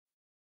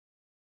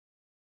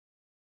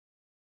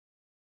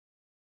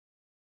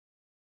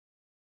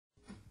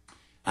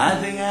I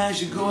think I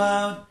should go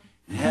out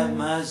and have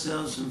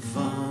myself some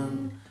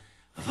fun.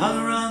 I've hung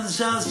around this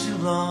house too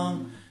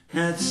long,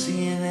 not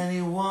seeing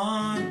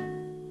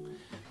anyone.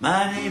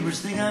 My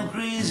neighbors think I'm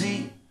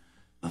crazy,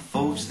 my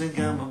folks think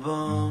I'm a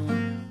bum,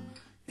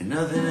 and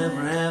nothing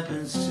ever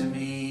happens to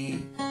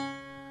me.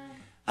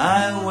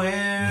 I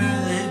wear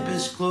the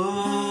hippest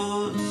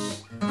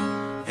clothes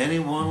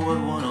anyone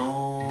would want to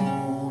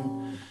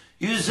own.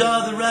 Use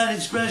all the right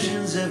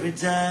expressions every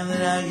time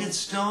that I get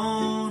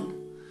stoned.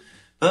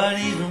 But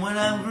even when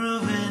I'm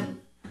grooving,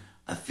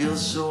 I feel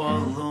so all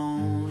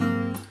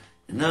alone,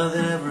 and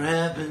nothing ever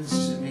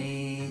happens to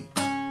me.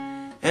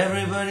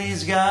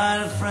 Everybody's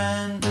got a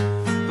friend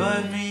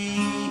but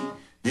me.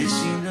 They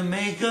seem to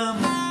make them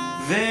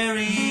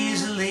very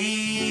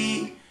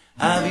easily.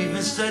 I've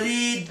even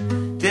studied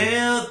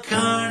Dale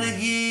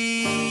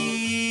Carnegie.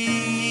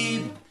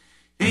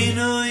 Ain't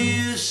no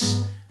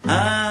use,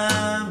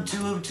 I'm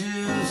too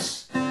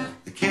obtuse.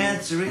 The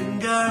cats are eating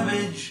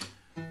garbage,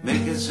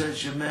 making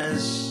such a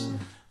mess.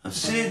 I'm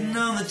sitting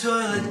on the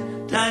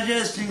toilet,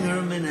 digesting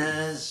her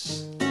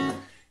menace.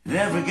 And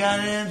every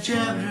goddamn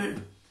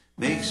chapter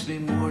makes me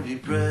more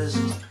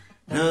depressed.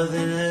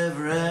 Nothing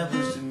ever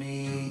happens to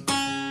me.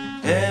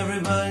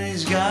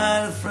 Everybody's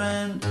got a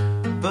friend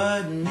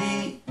but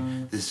me.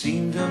 They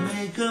seem to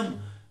make them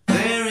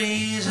very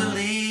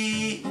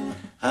easily.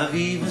 I've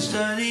even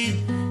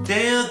studied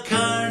Dale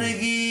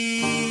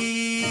Carnegie.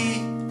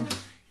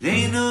 It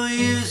ain't no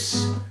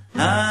use,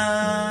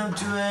 I'm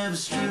too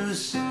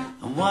abstruse.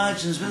 I'm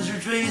watching Spencer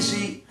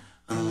Tracy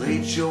on the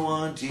Late Show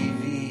on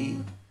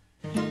TV.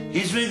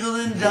 He's wrinkled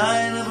and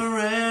dying of a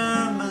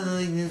rare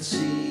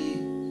malignancy.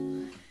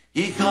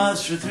 He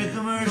coughs for 3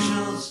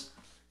 commercials,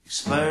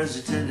 expires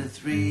at 10 to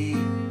 3,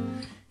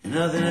 and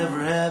nothing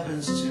ever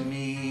happens to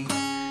me.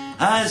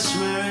 I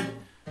swear it,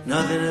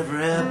 nothing ever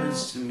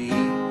happens to me.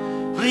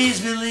 Please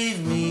believe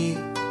me,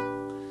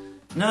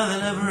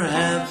 nothing ever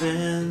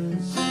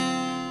happens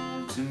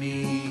to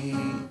me.